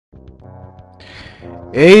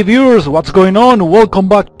Hey viewers, what's going on? Welcome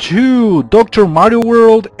back to Dr. Mario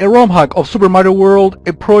World, a ROM hack of Super Mario World,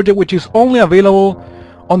 a project which is only available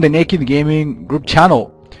on the Naked Gaming group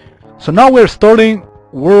channel. So now we're starting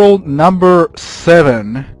world number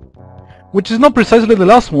 7, which is not precisely the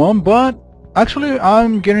last one, but actually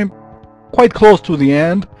I'm getting quite close to the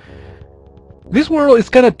end. This world is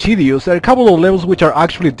kinda tedious. There are a couple of levels which are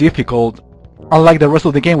actually difficult, unlike the rest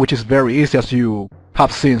of the game, which is very easy as you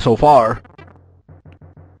have seen so far.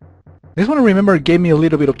 This one, I remember, gave me a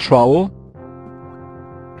little bit of trouble.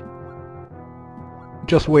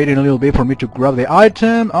 Just waiting a little bit for me to grab the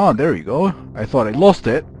item. Oh, there you go. I thought I lost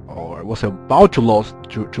it, or I was about to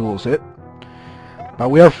lose it.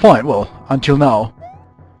 But we are fine, well, until now.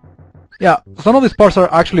 Yeah, some of these parts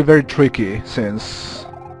are actually very tricky, since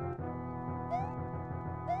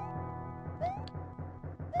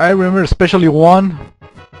I remember especially one,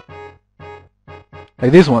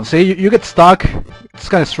 like this one. See, you get stuck. It's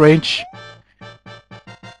kind of strange.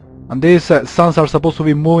 And these suns are supposed to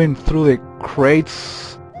be moving through the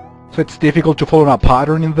crates, so it's difficult to follow a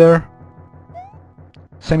pattern in there.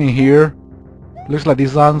 Same in here. Looks like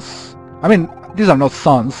these suns, I mean, these are not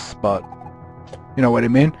suns, but you know what I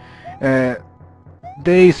mean.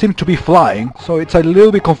 They seem to be flying, so it's a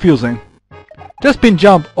little bit confusing. Just spin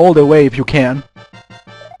jump all the way if you can.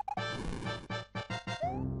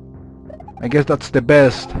 I guess that's the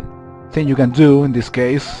best thing you can do in this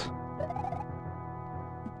case.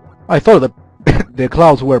 I thought that the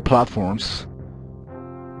clouds were platforms.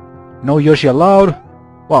 No Yoshi allowed.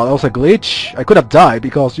 Wow, that was a glitch. I could have died,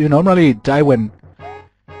 because you normally die when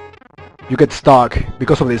you get stuck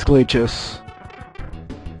because of these glitches.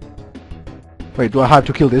 Wait, do I have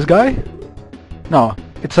to kill this guy? No,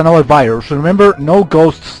 it's another virus. Remember, no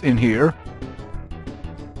ghosts in here.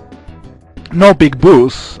 No big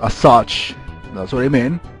boos as such. That's what I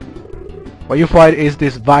mean. What you fight is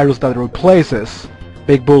this virus that replaces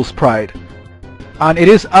Big Boo's sprite. And it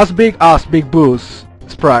is as big as Big Boo's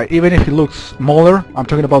sprite, even if it looks smaller. I'm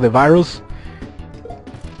talking about the virus.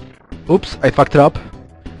 Oops, I fucked it up.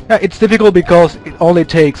 Yeah, it's difficult because it only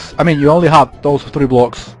takes, I mean, you only have those 3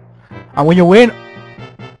 blocks. And when you win,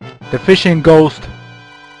 the fishing ghost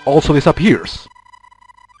also disappears.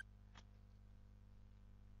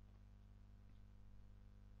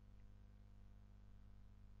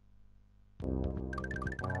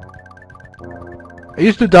 I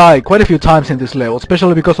used to die quite a few times in this level,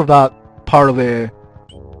 especially because of that part of the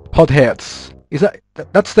hotheads. Is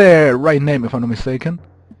that's the right name, if I'm not mistaken?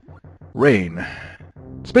 Rain.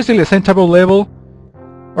 It's basically the same type of level.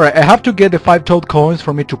 Alright, I have to get the 5 toad coins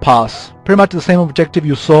for me to pass. Pretty much the same objective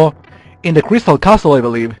you saw in the Crystal Castle, I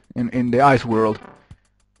believe, in the Ice World.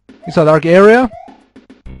 It's a dark area.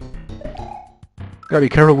 Gotta be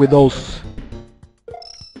careful with those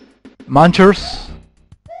munchers.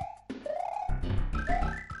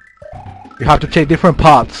 You have to take different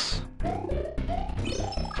paths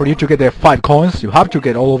for you to get the 5 coins. You have to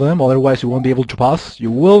get all of them, otherwise you won't be able to pass. You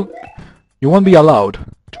won't be allowed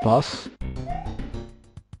to pass.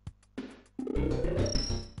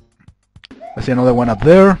 I see another one up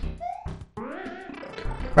there.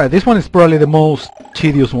 Right, this one is probably the most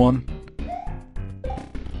tedious one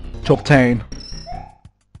to obtain.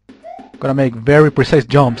 Gotta make very precise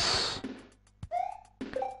jumps.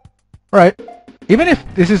 Alright. Even if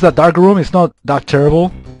this is a dark room, it's not that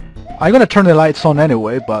terrible. I'm gonna turn the lights on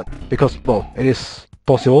anyway, but because, well, it is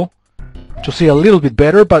possible to see a little bit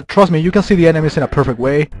better, but trust me, you can see the enemies in a perfect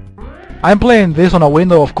way. I'm playing this on a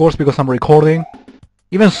window, of course, because I'm recording.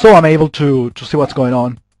 Even so, I'm able to see what's going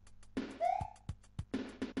on.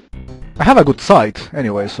 I have a good sight,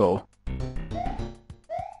 anyway, so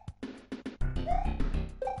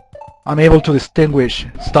I'm able to distinguish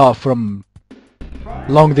stuff from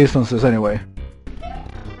long distances anyway.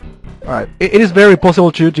 Alright, it is very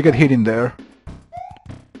possible to get hit in there.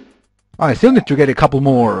 I still need to get a couple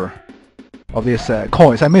more of these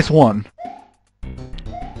coins. I missed one.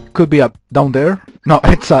 Could be up down there. No,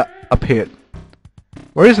 it's a pit.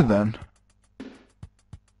 Where is it then?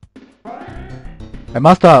 I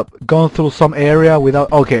must have gone through some area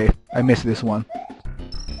without... Okay, I missed this one,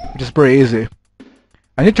 which is pretty easy.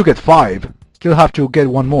 I need to get 5. Still have to get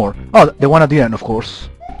one more. Oh, the one at the end, of course.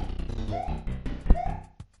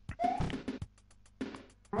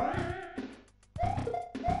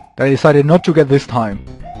 That I decided not to get this time.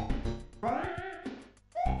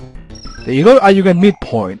 There you go, and you get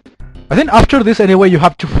midpoint. I think after this anyway you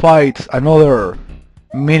have to fight another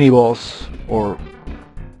mini-boss, or...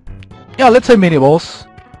 yeah, let's say mini-boss.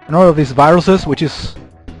 Another of these viruses, which is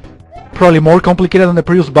probably more complicated than the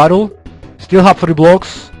previous battle. Still have 3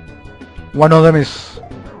 blocks. One of them is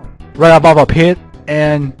right above a pit,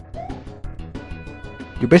 and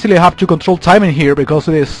you basically have to control timing here because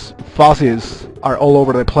these fuzzies are all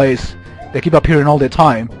over the place. They keep appearing all the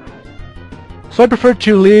time. So I prefer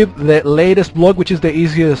to leave the latest block, which is the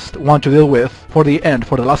easiest one to deal with, for the end,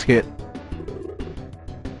 for the last hit.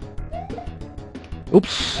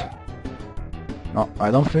 Oops. No, I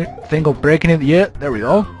don't think of breaking it yet. There we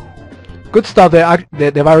go. Good stuff.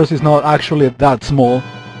 The virus is not actually that small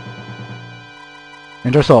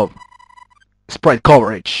in terms of sprite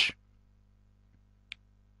coverage.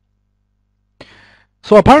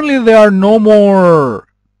 So apparently there are no more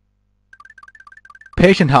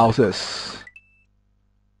patient houses.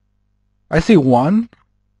 I see one.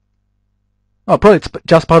 Oh, probably it's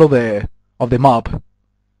just part of the map.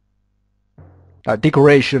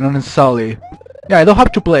 Decoration, unnecessarily. Yeah, I don't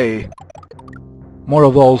have to play more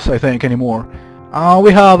of those, I think, anymore.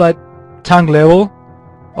 We have a tank level.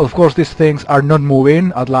 Of course, these things are not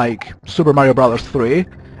moving at like Super Mario Bros. 3.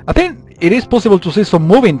 I think it is possible to see some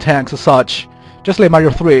moving tanks as such, just like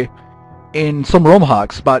Mario 3, in some ROM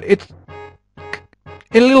hacks, but it's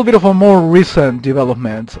a little bit of a more recent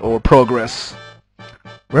development or progress.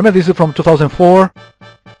 Remember, this is from 2004.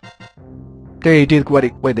 They did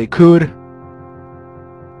what they could.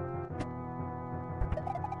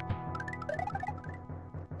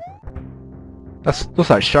 Those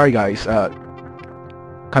are shy guys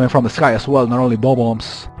coming from the sky as well, not only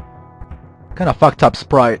bombs. Kind of fucked up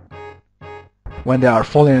sprite when they are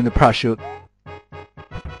falling in the parachute.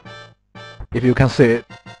 If you can see it.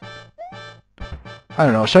 I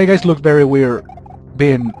don't know, shy guys look very weird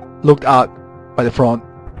being looked at by the front.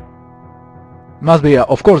 Must be,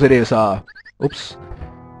 of course it is a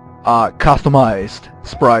customized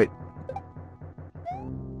sprite.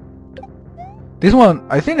 This one,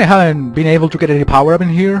 I think I haven't been able to get any power up in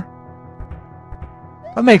here.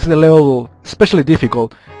 That makes the level especially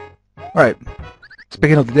difficult. Alright,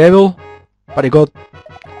 speaking of the devil, but I got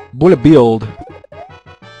bullet billed.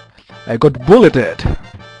 I got bulleted.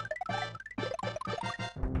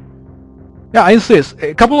 Yeah, I insist,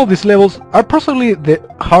 a couple of these levels are possibly the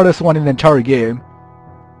hardest one in the entire game.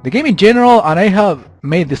 The game in general, and I have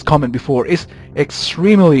made this comment before, is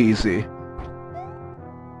extremely easy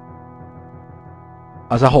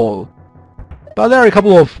as a whole. But there are a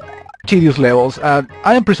couple of tedious levels, and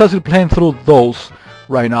I am precisely playing through those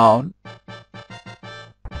right now.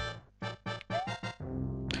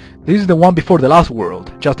 This is the one before the last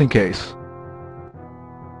world, just in case.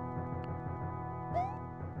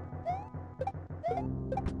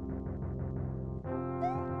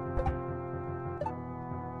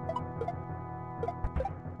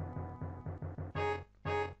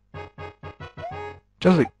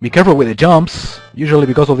 Just be careful with the jumps, usually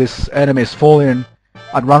because of these enemies falling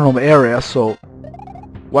at random areas, so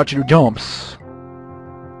watch your jumps.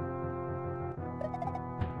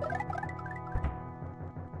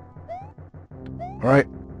 Alright,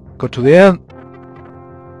 go to the end.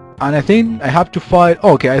 And I think I have to fight...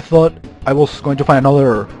 Oh, okay, I thought I was going to find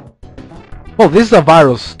another... Well, this is a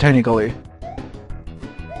virus, technically.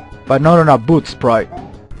 But not on a boot sprite.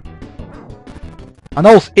 And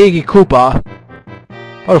that was Iggy Koopa.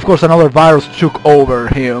 But of course another virus took over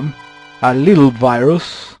him. A little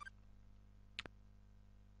virus.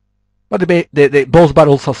 But the boss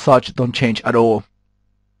battles as such don't change at all.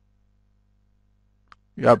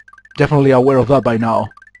 You are definitely aware of that by now.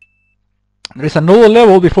 There is another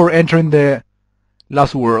level before entering the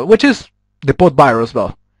last world, which is the pot virus,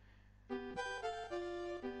 though.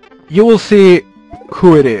 You will see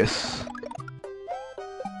who it is.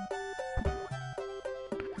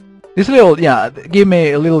 This level, yeah, gave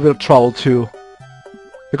me a little bit of trouble too,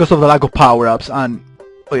 because of the lack of power-ups, and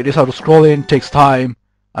it is auto-scrolling, takes time,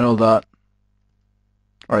 and all that.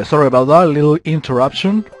 Alright, sorry about that, a little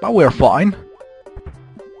interruption, but we're fine.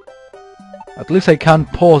 At least I can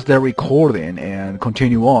pause the recording and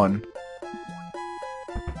continue on.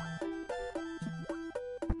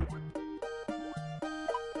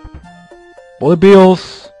 Bullet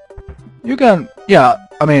bills, you can, yeah,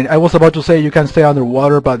 I mean, I was about to say you can stay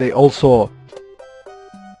underwater, but they also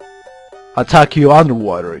attack you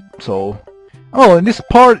underwater, so... Oh, in this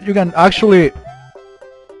part you can actually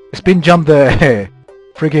spin jump the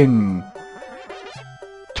freaking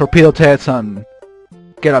torpedo tets and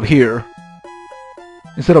get up here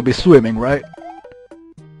instead of be swimming, right?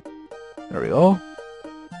 There we go.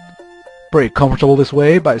 Pretty comfortable this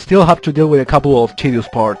way, but I still have to deal with a couple of tedious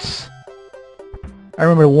parts. I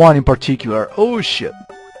remember one in particular. Oh shit.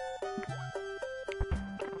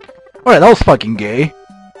 Alright, that was fucking gay.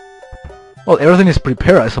 Well, everything is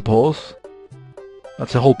prepared, I suppose.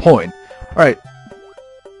 That's the whole point. Alright.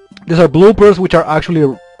 These are bloopers, which are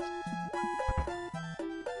actually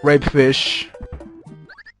Rape fish.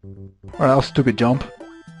 Alright, that was a stupid jump.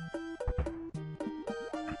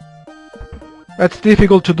 It's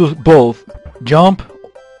difficult to do both. Jump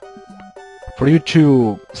for you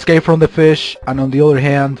to escape from the fish, and on the other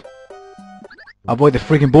hand, avoid the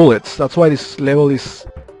freaking bullets. That's why this level is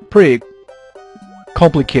pretty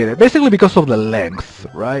complicated. Basically because of the length,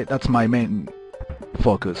 right? That's my main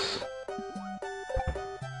focus.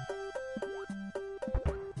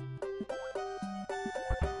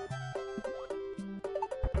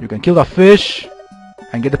 You can kill that fish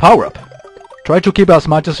and get the power up. Try to keep as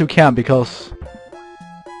much as you can because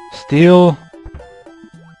still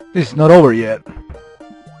this is not over yet.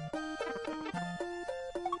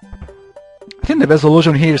 I think the best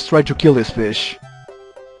solution here is try to kill this fish.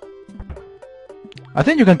 I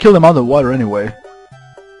think you can kill them underwater anyway.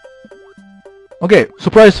 Okay,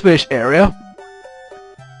 surprise fish area.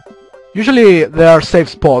 Usually there are safe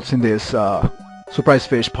spots in these surprise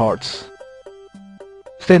fish parts.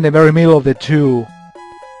 Stay in the very middle of the two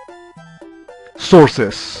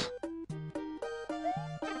sources.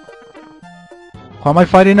 Who am I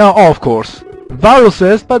fighting now? Oh, of course.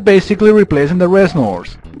 Viruses, but basically replacing the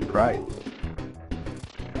Resnors. Right.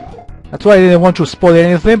 That's why I didn't want to spoil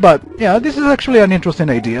anything, but yeah, this is actually an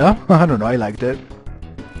interesting idea. I don't know, I liked it.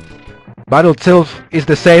 Battle itself is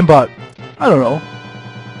the same, but I don't know.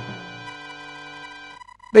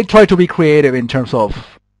 They try to be creative in terms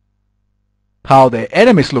of how the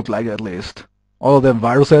enemies look like, at least. All of them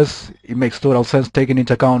viruses. It makes total sense taking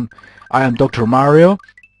into account I am Dr. Mario.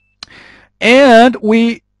 And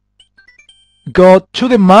we got to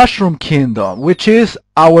the Mushroom Kingdom, which is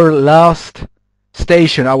our last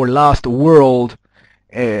station, our last world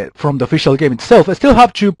from the official game itself. I still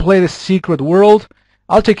have to play the secret world.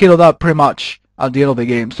 I'll take care of that pretty much at the end of the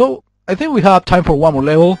game. So I think we have time for one more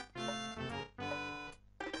level.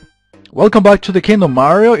 Welcome back to the Kingdom,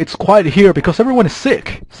 Mario. It's quiet here because everyone is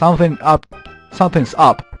sick. Something's up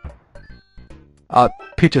at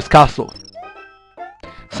Peach's castle.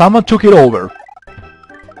 Someone took it over.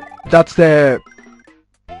 That's the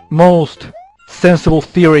most sensible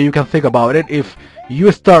theory you can think about it. If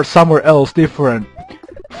you start somewhere else different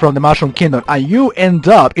from the Mushroom Kingdom and you end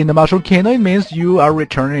up in the Mushroom Kingdom, it means you are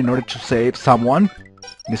returning in order to save someone,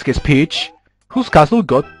 in this case Peach, whose castle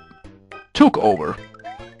took over.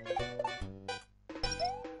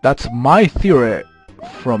 That's my theory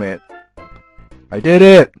from it. I did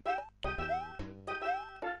it!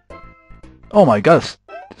 Oh my god,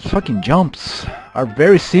 these fucking jumps are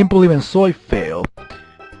very simple, even so I fail.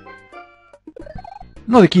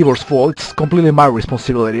 Not the keyboard's fault, it's completely my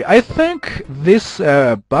responsibility. I think this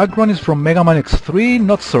background is from Mega Man X3,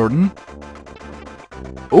 not certain.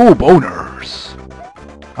 Ooh, boners!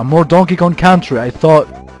 A more Donkey Kong Country, I thought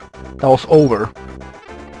that was over.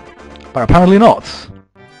 But apparently not.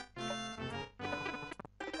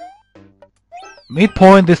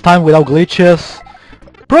 Midpoint this time without glitches.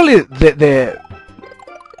 Probably the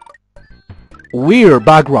weird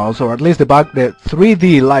backgrounds, or at least the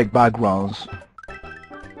 3D-like backgrounds,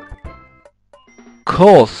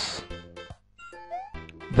 cause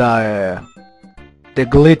the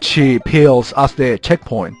glitchy pills as the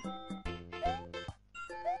checkpoint.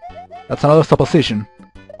 That's another supposition.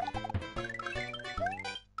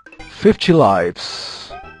 50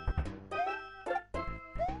 lives.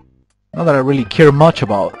 Not that I really care much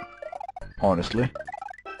about, honestly.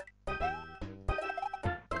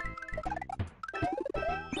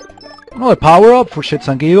 Another power-up for shits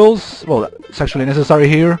and giggles. Well, it's actually necessary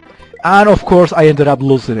here. And of course I ended up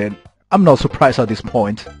losing it. I'm not surprised at this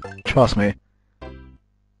point. Trust me.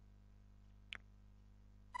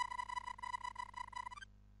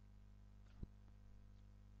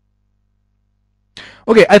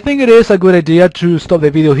 Okay, I think it is a good idea to stop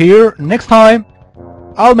the video here. Next time,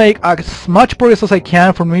 I'll make as much progress as I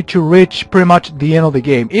can for me to reach pretty much the end of the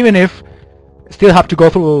game. Even if I still have to go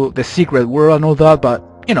through the secret world and all that, but,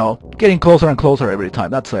 you know, getting closer and closer every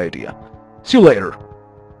time. That's the idea. See you later.